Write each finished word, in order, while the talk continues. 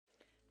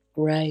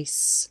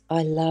Grace.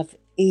 I love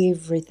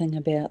everything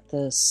about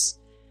this.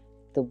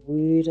 The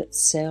word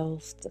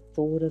itself, the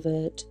thought of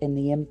it, and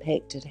the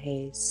impact it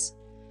has.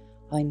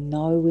 I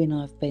know when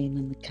I've been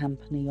in the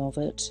company of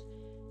it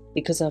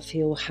because I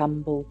feel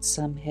humbled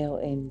somehow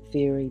and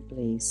very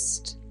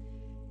blessed.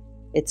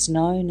 It's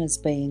known as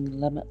being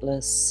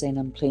limitless and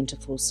in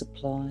plentiful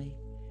supply,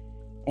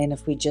 and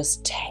if we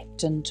just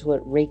tapped into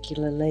it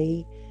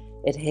regularly,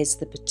 it has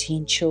the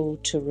potential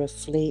to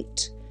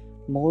reflect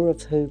more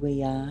of who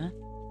we are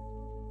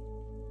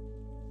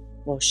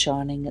while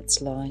shining its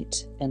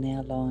light in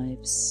our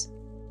lives.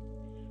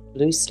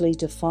 Loosely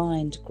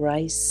defined,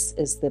 grace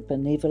is the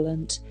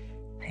benevolent,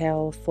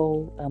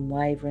 powerful,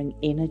 unwavering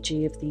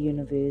energy of the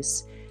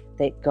universe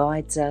that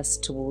guides us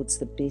towards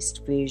the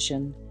best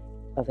version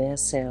of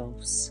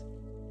ourselves.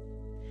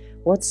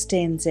 What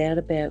stands out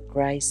about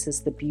grace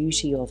is the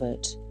beauty of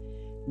it.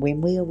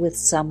 When we are with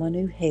someone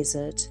who has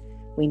it,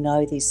 we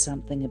know there's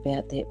something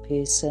about that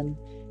person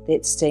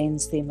that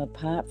stands them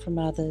apart from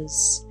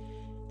others.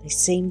 They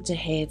seem to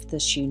have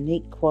this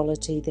unique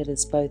quality that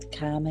is both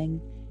calming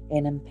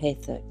and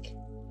empathic.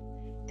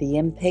 The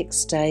impact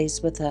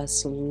stays with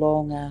us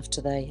long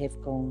after they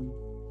have gone.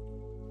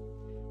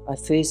 I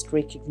first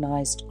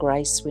recognised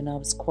grace when I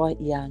was quite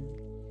young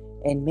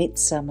and met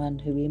someone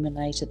who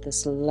emanated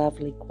this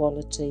lovely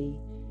quality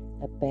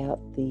about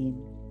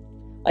them.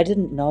 I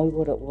didn't know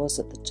what it was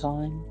at the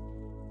time,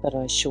 but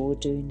I sure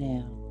do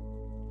now.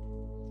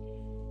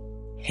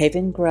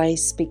 Having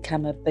grace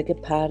become a bigger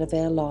part of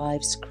our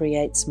lives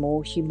creates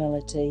more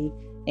humility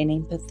and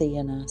empathy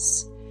in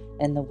us,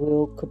 and the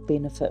world could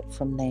benefit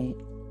from that.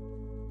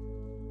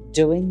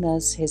 Doing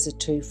this has a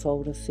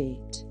twofold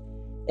effect.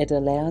 It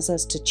allows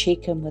us to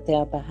check in with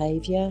our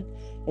behaviour,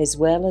 as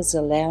well as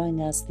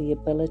allowing us the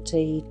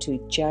ability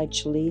to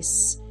judge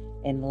less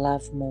and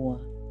love more.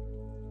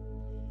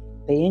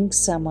 Being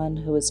someone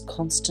who is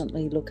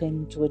constantly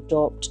looking to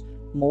adopt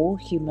more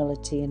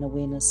humility and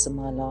awareness in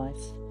my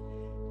life,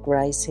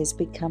 grace has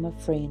become a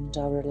friend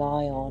I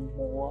rely on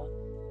more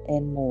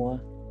and more,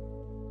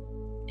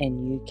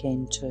 and you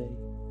can too.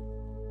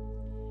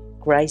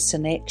 Grace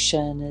in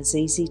action is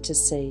easy to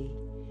see.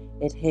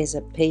 It has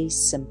a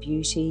peace and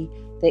beauty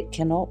that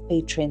cannot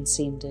be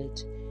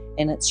transcended,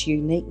 and its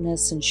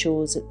uniqueness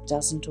ensures it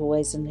doesn't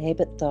always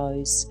inhabit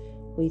those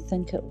we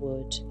think it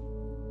would.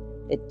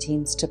 It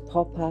tends to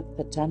pop up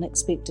at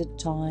unexpected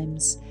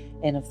times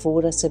and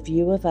afford us a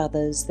view of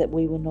others that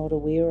we were not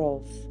aware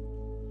of.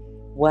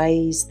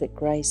 Ways that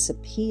grace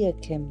appear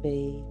can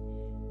be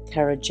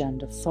courage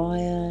under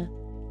fire,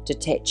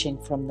 detaching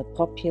from the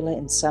popular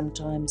and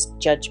sometimes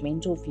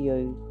judgmental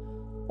view,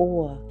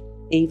 or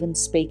even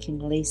speaking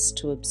less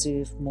to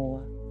observe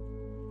more.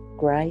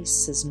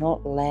 Grace is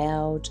not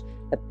loud,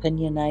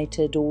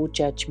 opinionated, or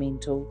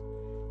judgmental.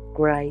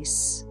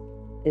 Grace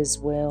is,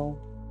 well,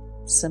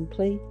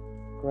 simply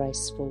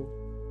graceful.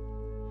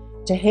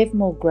 To have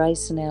more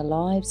grace in our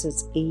lives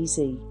is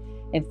easy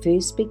and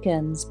first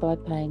begins by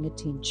paying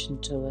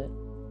attention to it,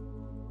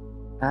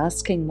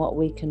 asking what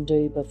we can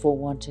do before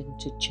wanting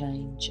to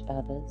change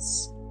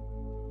others,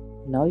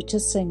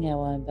 noticing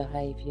our own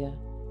behaviour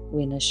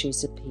when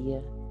issues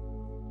appear,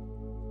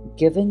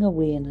 giving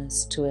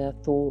awareness to our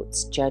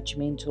thoughts,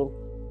 judgmental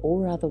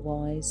or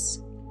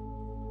otherwise,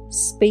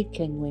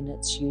 speaking when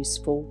it's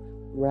useful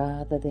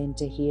rather than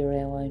to hear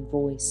our own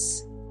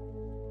voice,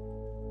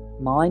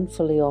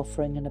 mindfully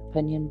offering an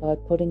opinion by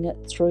putting it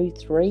through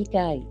 3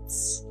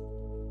 gates.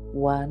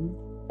 1,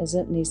 is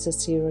it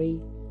necessary?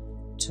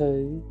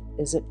 2,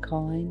 is it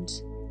kind?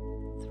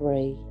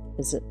 3,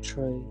 is it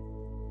true?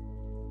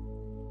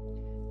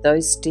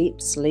 Those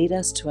steps lead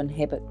us to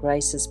inhabit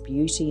grace's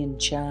beauty and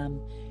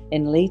charm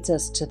and leads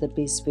us to the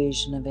best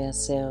version of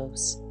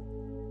ourselves.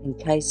 In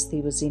case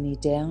there was any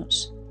doubt,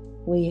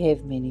 we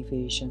have many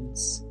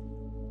versions.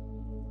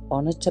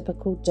 On a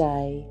typical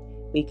day,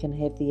 we can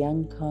have the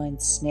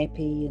unkind,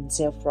 snappy and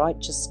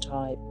self-righteous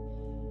type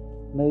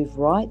move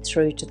right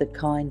through to the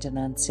kind and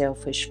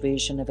unselfish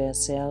version of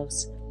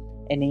ourselves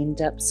and end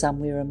up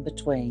somewhere in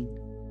between.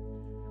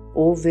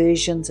 All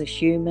versions are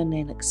human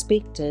and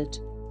expected,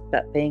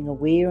 but being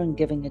aware and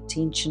giving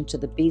attention to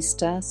the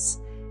best us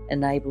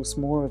enables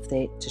more of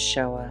that to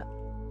show up.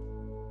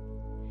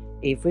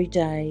 Every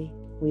day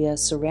we are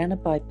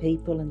surrounded by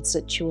people and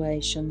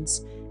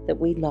situations that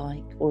we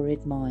like or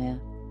admire.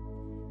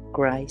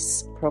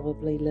 Grace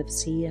probably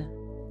lives here.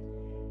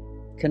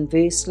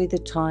 Conversely, the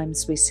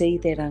times we see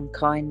that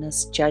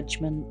unkindness,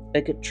 judgment,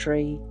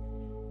 bigotry,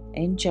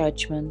 and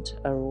judgment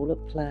are all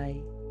at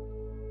play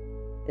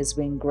is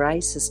when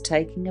grace is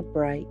taking a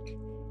break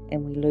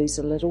and we lose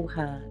a little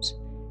heart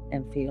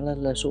and feel a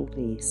little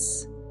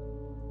less.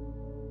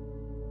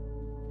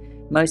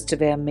 Most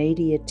of our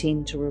media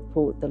tend to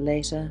report the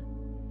latter,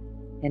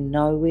 and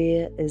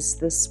nowhere is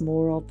this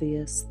more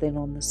obvious than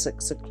on the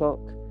 6 o'clock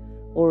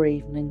or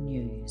evening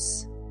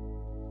news,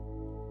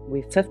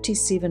 where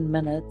 57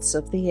 minutes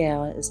of the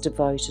hour is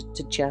devoted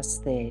to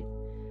just that.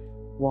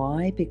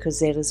 Why? Because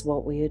that is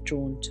what we are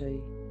drawn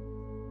to.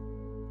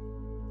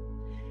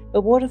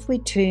 But what if we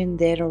turned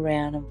that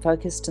around and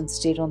focused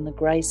instead on the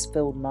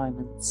grace-filled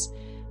moments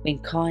when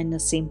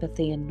kindness,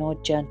 empathy, and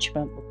not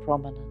judgment were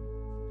prominent?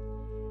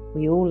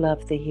 We all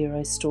love the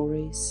hero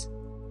stories.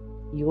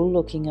 You're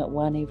looking at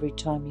one every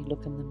time you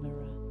look in the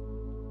mirror.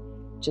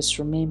 Just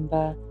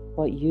remember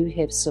what you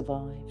have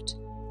survived,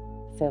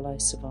 fellow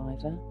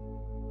survivor.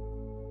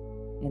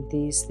 And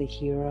there's the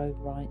hero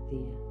right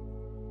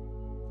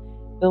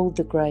there. Build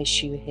the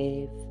grace you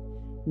have.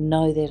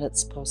 Know that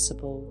it's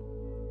possible.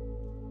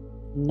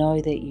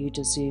 Know that you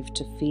deserve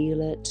to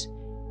feel it,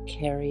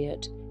 carry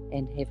it,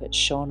 and have it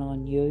shone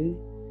on you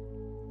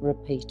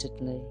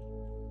repeatedly.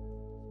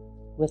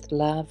 With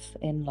love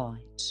and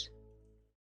light.